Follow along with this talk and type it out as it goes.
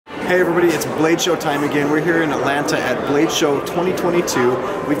Hey everybody, it's Blade Show time again. We're here in Atlanta at Blade Show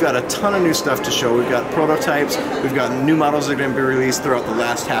 2022. We've got a ton of new stuff to show. We've got prototypes, we've got new models that are going to be released throughout the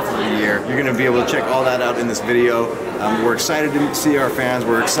last half of the year. You're going to be able to check all that out in this video. We're excited to see our fans.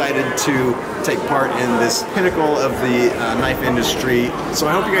 We're excited to take part in this pinnacle of the knife industry. So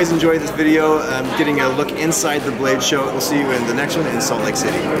I hope you guys enjoyed this video, getting a look inside the Blade Show. We'll see you in the next one in Salt Lake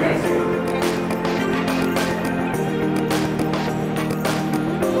City.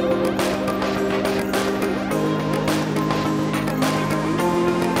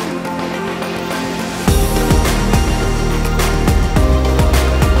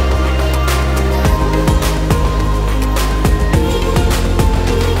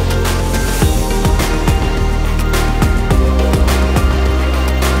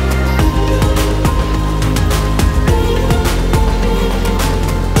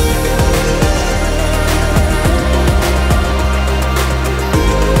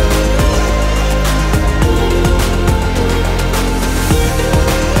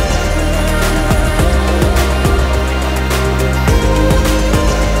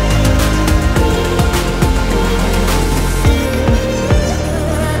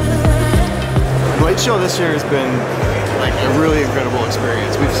 Show this year has been like a really incredible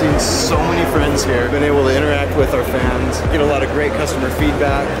experience. We've seen so many friends here, been able to interact with our fans, get a lot of great customer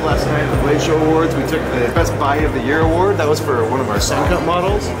feedback. Last night at the Blade Show Awards, we took the Best Buy of the Year award. That was for one of our Suncut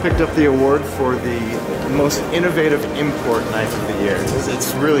models. Picked up the award for the most innovative import knife of the year.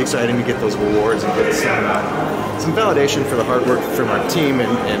 It's really exciting to get those awards and get some validation for the hard work from our team in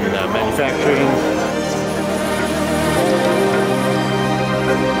manufacturing.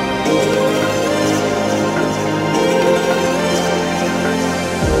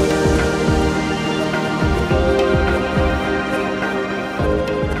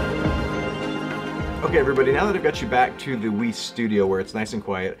 Okay everybody, now that I've got you back to the WE studio where it's nice and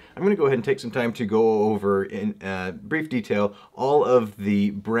quiet, I'm going to go ahead and take some time to go over in brief detail all of the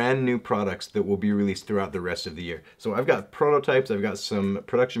brand new products that will be released throughout the rest of the year. So I've got prototypes, I've got some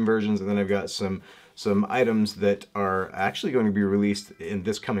production versions, and then I've got some items that are actually going to be released in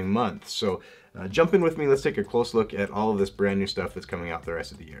this coming month. So jump in with me, let's take a close look at all of this brand new stuff that's coming out the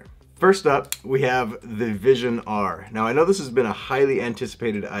rest of the year. First up, we have the Vision R. Now I know this has been a highly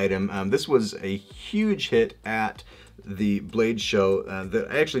anticipated item. This was a huge hit at the Blade Show that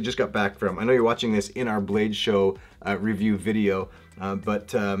I actually just got back from. I know you're watching this in our Blade Show review video,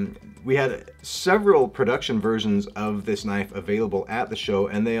 but we had several production versions of this knife available at the show,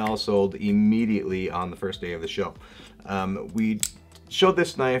 and they all sold immediately on the first day of the show. We showed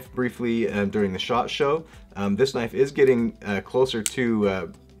this knife briefly during the SHOT Show. This knife is getting closer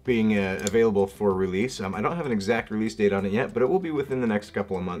to being available for release. I don't have an exact release date on it yet, but it will be within the next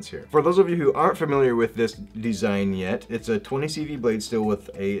couple of months here. For those of you who aren't familiar with this design yet, it's a 20 CV blade steel with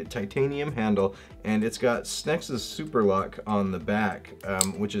a titanium handle, and it's got Snex's Super Lock on the back,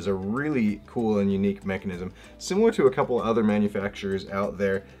 which is a really cool and unique mechanism. Similar to a couple other manufacturers out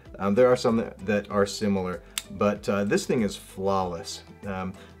there. There are some that are similar, but this thing is flawless.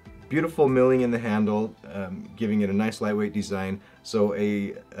 Beautiful milling in the handle, giving it a nice lightweight design. So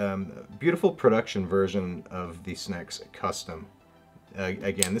a beautiful production version of the Snex Custom.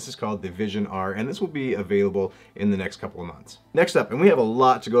 Again, this is called the Vision R, and this will be available in the next couple of months. Next up, and we have a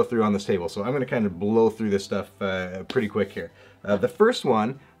lot to go through on this table, so I'm going to kind of blow through this stuff pretty quick here. The first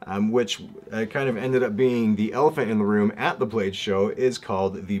one, which kind of ended up being the elephant in the room at the Blade Show, is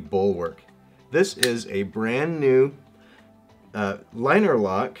called the Bulwark. This is a brand new liner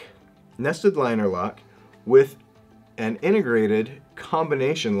lock, nested liner lock with an integrated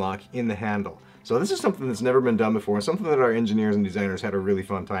combination lock in the handle. So this is something that's never been done before, something that our engineers and designers had a really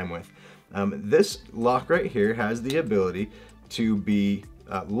fun time with. This lock right here has the ability to be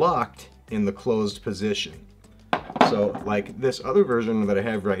locked in the closed position. So like this other version that I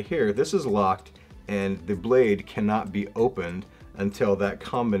have right here, this is locked and the blade cannot be opened until that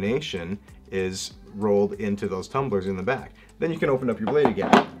combination is rolled into those tumblers in the back. Then you can open up your blade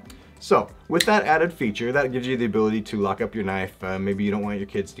again. So with that added feature, that gives you the ability to lock up your knife. Maybe you don't want your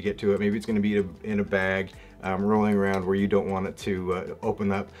kids to get to it. Maybe it's going to be in a bag rolling around where you don't want it to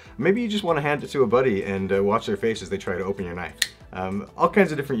open up. Maybe you just want to hand it to a buddy and watch their face as they try to open your knife. All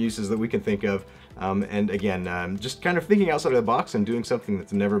kinds of different uses that we can think of. And again, just kind of thinking outside of the box and doing something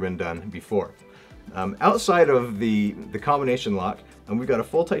that's never been done before. Outside of the combination lock, we've got a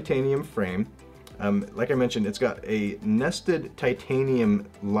full titanium frame. Like I mentioned, it's got a nested titanium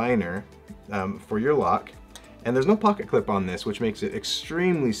liner for your lock, and there's no pocket clip on this, which makes it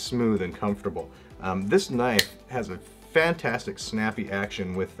extremely smooth and comfortable. This knife has a fantastic snappy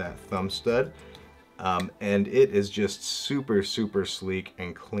action with that thumb stud. and it is just super, super sleek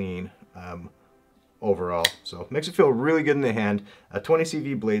and clean overall. So makes it feel really good in the hand. A 20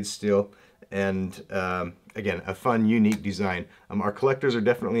 CV blade steel, and again, a fun, unique design. Our collectors are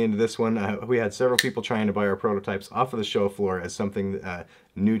definitely into this one. We had several people trying to buy our prototypes off of the show floor as something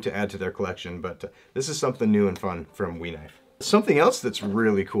new to add to their collection, but this is something new and fun from WE Knife. Something else that's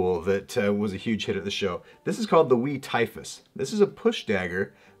really cool that was a huge hit at the show, this is called the WE Typhus. This is a push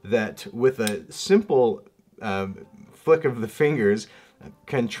dagger that, with a simple flick of the fingers,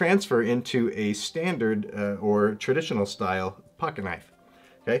 can transfer into a standard or traditional style pocket knife.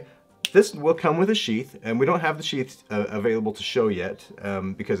 Okay, this will come with a sheath, and we don't have the sheath available to show yet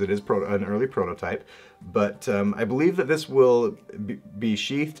because it is an early prototype, but I believe that this will be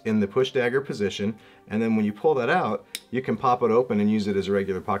sheathed in the push dagger position, and then when you pull that out, you can pop it open and use it as a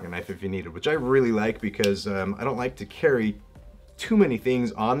regular pocket knife if you need it, which I really like because I don't like to carry too many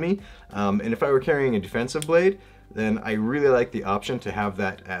things on me, and if I were carrying a defensive blade, then I really like the option to have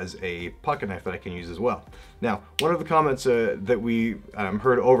that as a pocket knife that I can use as well. Now, one of the comments that we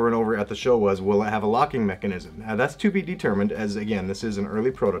heard over and over at the show was, will it have a locking mechanism? Now, that's to be determined, as again, this is an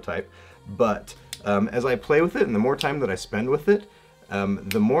early prototype, but as I play with it and the more time that I spend with it,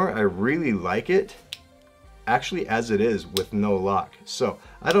 the more I really like it actually as it is with no lock. So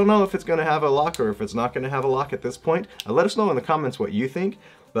I don't know if it's going to have a lock or if it's not going to have a lock at this point. Let us know in the comments what you think,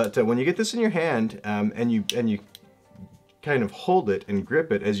 but when you get this in your hand and you kind of hold it and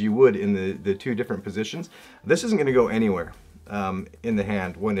grip it as you would in the two different positions, this isn't going to go anywhere in the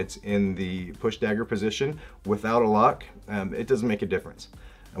hand when it's in the push dagger position without a lock. It doesn't make a difference.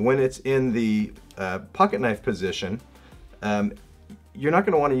 And when it's in the pocket knife position, you're not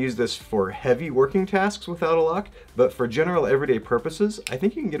going to want to use this for heavy working tasks without a lock, but for general everyday purposes, I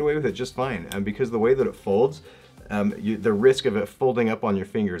think you can get away with it just fine. Because the way that it folds, the risk of it folding up on your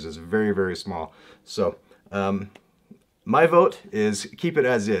fingers is very, very small. So my vote is keep it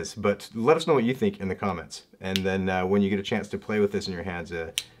as is, but let us know what you think in the comments. And then when you get a chance to play with this in your hands,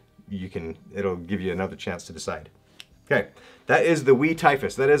 it'll give you another chance to decide. Okay, that is the WE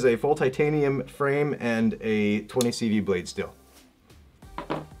Typhus. That is a full titanium frame and a 20 CV blade steel.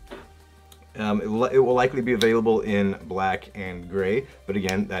 It will likely be available in black and gray, but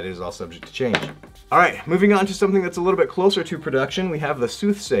again, that is all subject to change. All right, moving on to something that's a little bit closer to production, we have the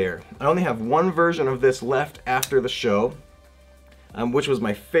Soothsayer. I only have one version of this left after the show, which was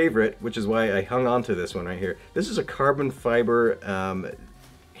my favorite, which is why I hung on to this one right here. This is a carbon fiber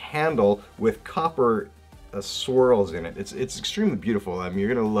handle with copper swirls in it. It's extremely beautiful.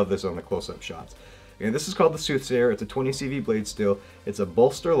 You're gonna love this on the close-up shots. And this is called the Soothsayer. It's a 20 CV blade steel. It's a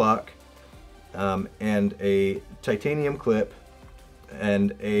bolster lock and a titanium clip,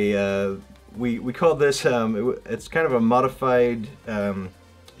 and a we call this it's kind of a modified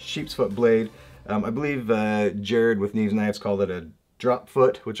sheep's foot blade. I believe Jared with Kneves Knives called it a drop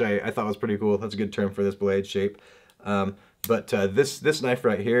foot, which I thought was pretty cool. That's a good term for this blade shape. But this knife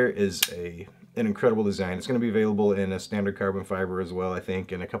right here is an incredible design. It's going to be available in a standard carbon fiber as well, I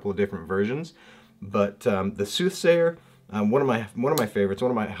think, in a couple of different versions. But the Soothsayer, one of my favorites,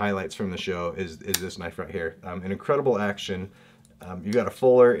 one of my highlights from the show is this knife right here. An incredible action. You got a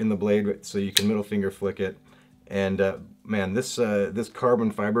fuller in the blade, so you can middle finger flick it. And man, this carbon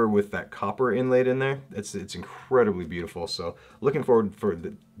fiber with that copper inlaid in there, it's incredibly beautiful. So looking forward for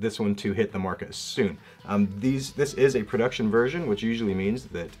this one to hit the market soon. This is a production version, which usually means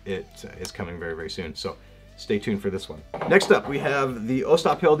that it is coming very, very soon. So stay tuned for this one. Next up, we have the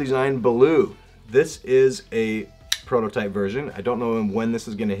Ostapel Design Baloo. This is a prototype version. I don't know when this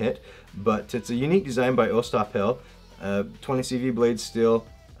is going to hit, but it's a unique design by Ostapel. 20 CV blade steel,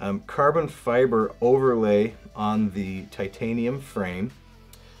 carbon fiber overlay on the titanium frame.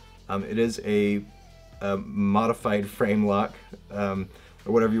 It is a modified frame lock, or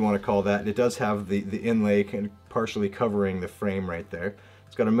whatever you want to call that. It does have the inlay kind of partially covering the frame right there.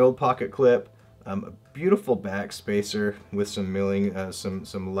 It's got a milled pocket clip, a beautiful back spacer with some milling,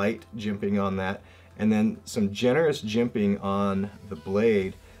 some light jimping on that, and then some generous jimping on the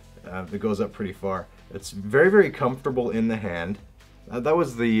blade that goes up pretty far. It's very, very comfortable in the hand. That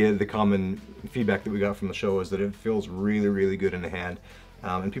was the common feedback that we got from the show, is that it feels really, really good in the hand,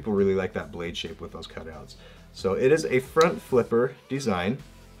 and people really like that blade shape with those cutouts. So it is a front flipper design,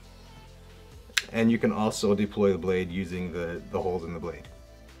 and you can also deploy the blade using the holes in the blade.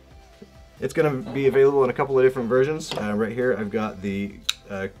 It's going to be available in a couple of different versions. Right here I've got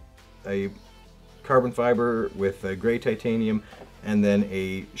a carbon fiber with a gray titanium, and then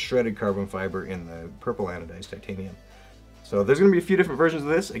a shredded carbon fiber in the purple anodized titanium. So there's going to be a few different versions of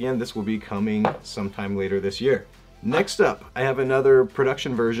this. Again, this will be coming sometime later this year. Next up, I have another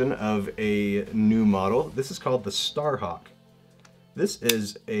production version of a new model. This is called the Starhawk. This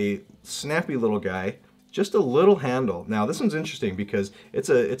is a snappy little guy, just a little handle. Now this one's interesting because it's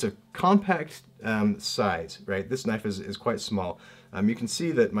a compact size, right? This knife is quite small. You can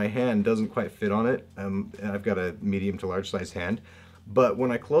see that my hand doesn't quite fit on it. And I've got a medium to large size hand. But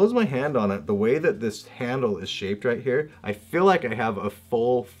when I close my hand on it, the way that this handle is shaped right here, I feel like I have a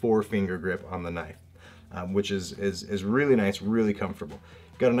full 4-finger grip on the knife. Which is really nice, really comfortable.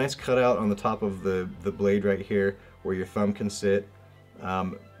 Got a nice cutout on the top of the blade right here where your thumb can sit.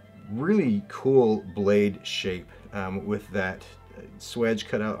 Really cool blade shape with that swedge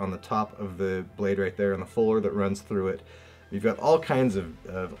cutout on the top of the blade right there and the fuller that runs through it. You've got all kinds of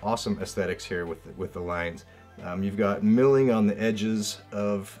awesome aesthetics here with the lines. You've got milling on the edges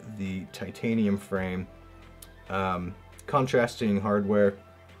of the titanium frame, contrasting hardware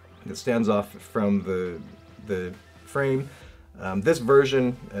that stands off from the frame. This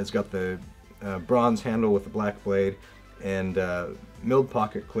version has got the bronze handle with the black blade and milled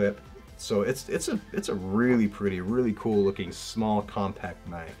pocket clip. So it's a really pretty, really cool looking small compact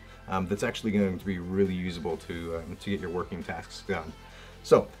knife that's actually going to be really usable to get your working tasks done.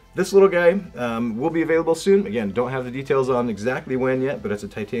 So this little guy will be available soon. Again, don't have the details on exactly when yet, but it's a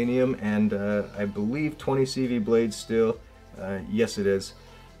titanium and I believe 20 CV blade steel. Yes, it is.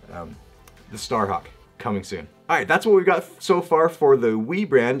 The Starhawk coming soon. All right, that's what we've got so far for the WE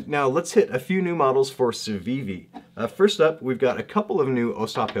brand. Now let's hit a few new models for Civivi. First up, we've got a couple of new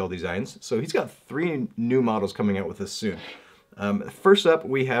Ostap Hill designs. So he's got 3 new models coming out with us soon. First up,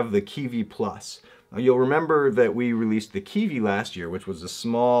 we have the Civivi Plus. You'll remember that we released the Civivi last year, which was a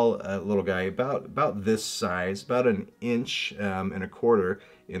small little guy, about this size, about 1.25 inches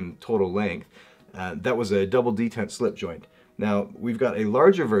in total length. That was a double detent slip joint. Now, we've got a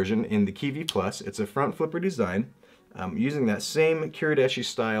larger version in the Civivi Plus. It's a front flipper design, using that same Kirideshi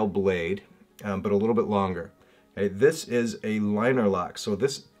style blade, but a little bit longer. Okay, this is a liner lock, so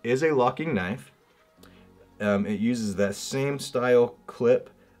this is a locking knife. It uses that same style clip,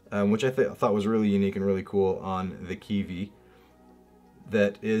 which I thought was really unique and really cool on the Civivi.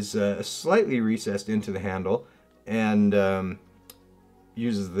 That is slightly recessed into the handle and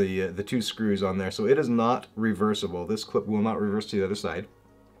uses the 2 screws on there, so it is not reversible. This clip will not reverse to the other side.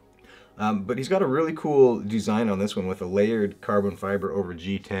 But he's got a really cool design on this one with a layered carbon fiber over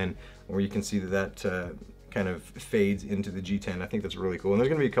G10, where you can see that kind of fades into the G10. I think that's really cool. And there's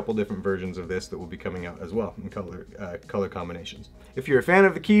going to be a couple different versions of this that will be coming out as well in color combinations. If you're a fan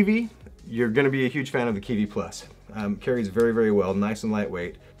of the Civivi, you're going to be a huge fan of the Civivi Plus. Carries very, very well, nice and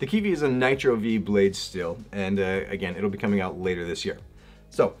lightweight. The Civivi is a Nitro V blade steel, and again, it'll be coming out later this year.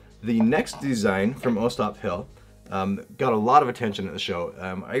 So the next design from Ostap Hill got a lot of attention at the show.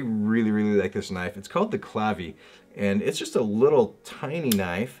 I really, really like this knife. It's called the Clavi, and it's just a little tiny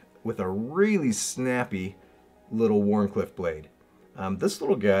knife with a really snappy little Wharncliffe blade. This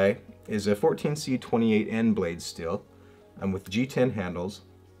little guy is a 14C28N blade steel with G10 handles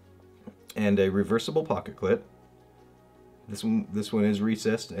and a reversible pocket clip. This one is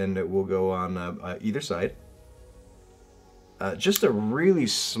recessed and it will go on either side. Just a really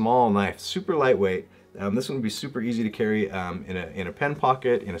small knife, super lightweight. This one would be super easy to carry in a pen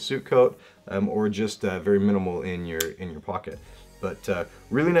pocket, in a suit coat, or just very minimal in your pocket. But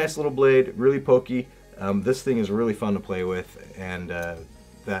really nice little blade, really pokey. This thing is really fun to play with, and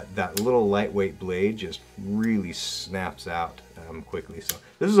that little lightweight blade just really snaps out quickly. So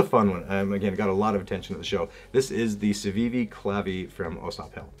this is a fun one. Again, got a lot of attention at the show. This is the Civivi Clavi from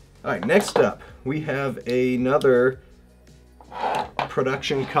Ostap Hill. All right, next up we have another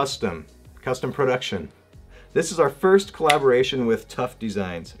production custom production. This is our first collaboration with Tough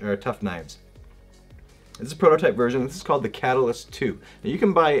Designs, or Tough Knives. This is a prototype version. This is called the Catalyst 2. Now you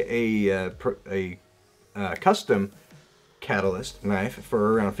can buy a custom Catalyst knife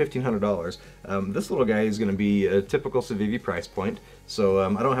for around $1,500. This little guy is going to be a typical Civivi price point. So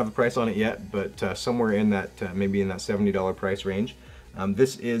I don't have a price on it yet, but somewhere in that, maybe in that $70 price range.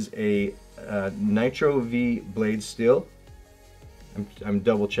 This is a Nitro V blade steel. I'm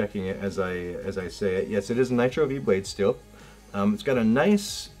double checking it as I say it. Yes, it is a Nitro V blade steel. It's got a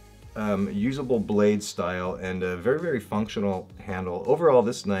nice usable blade style and a very, very functional handle. Overall,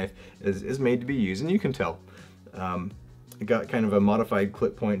 this knife is made to be used, and you can tell. It got kind of a modified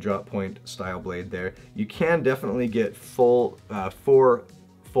clip point, drop point style blade there. You can definitely get four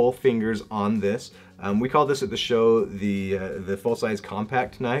full fingers on this. We call this at the show the full-size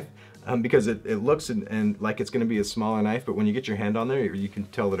compact knife. Because it looks and like it's going to be a smaller knife, but when you get your hand on there, you can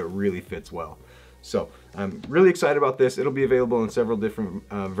tell that it really fits well. So I'm really excited about this. It'll be available in several different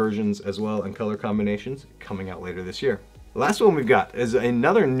versions as well, and color combinations coming out later this year. The last one we've got is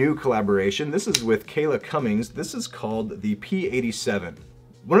another new collaboration. This is with Kayla Cummings. This is called the P87.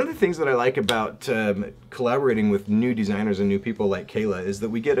 One of the things that I like about collaborating with new designers and new people like Kayla is that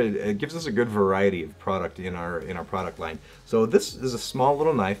we get it gives us a good variety of product in our product line. So this is a small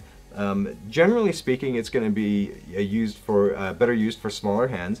little knife. Generally speaking, it's going to be better used for smaller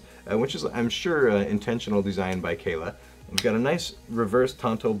hands, which is, I'm sure, intentional design by Kayla. We've got a nice reverse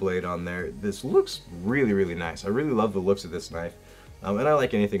tanto blade on there. This looks really, really nice. I really love the looks of this knife, and I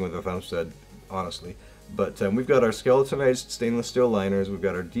like anything with a thumb stud, honestly. But we've got our skeletonized stainless steel liners. We've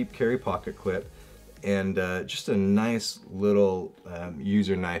got our deep carry pocket clip, and just a nice little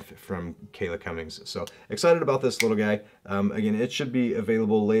user knife from Kayla Cummings. So excited about this little guy. Again, it should be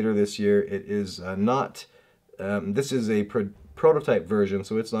available later this year. It is not, this is a prototype version,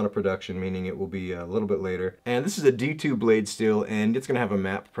 so it's not a production, meaning it will be a little bit later. And this is a D2 blade steel, and it's gonna have a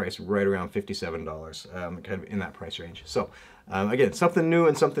MAP price right around $57, kind of in that price range. So again, something new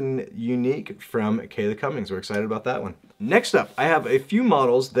and something unique from Kayla Cummings. We're excited about that one. Next up, I have a few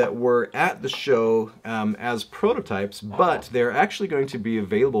models that were at the show as prototypes, but they're actually going to be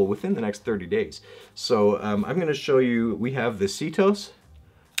available within the next 30 days. So I'm going to show you, we have the Cetos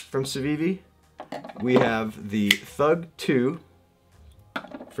from Civivi, we have the Thug 2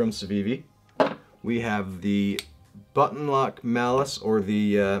 from Civivi, we have the Button Lock Malice, or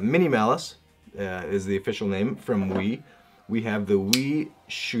the Mini Malice is the official name, from WE. We have the WE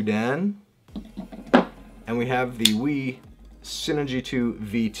Shudan, and we have the WE Synergy 2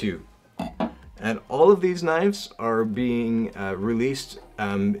 V2. And all of these knives are being released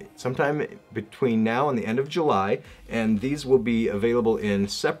sometime between now and the end of July, and these will be available in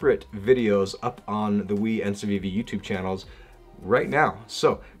separate videos up on the WE and Civivi YouTube channels right now.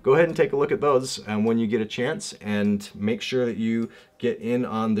 So go ahead and take a look at those when you get a chance, and make sure that you get in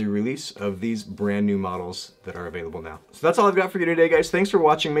on the release of these brand new models that are available now. So that's all I've got for you today, guys. Thanks for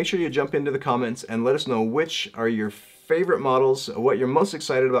watching. Make sure you jump into the comments and let us know which are your favorite models, what you're most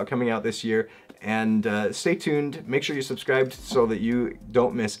excited about coming out this year, and stay tuned. Make sure you subscribe so that you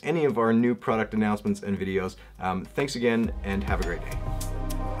don't miss any of our new product announcements and videos. Thanks again, and have a great day.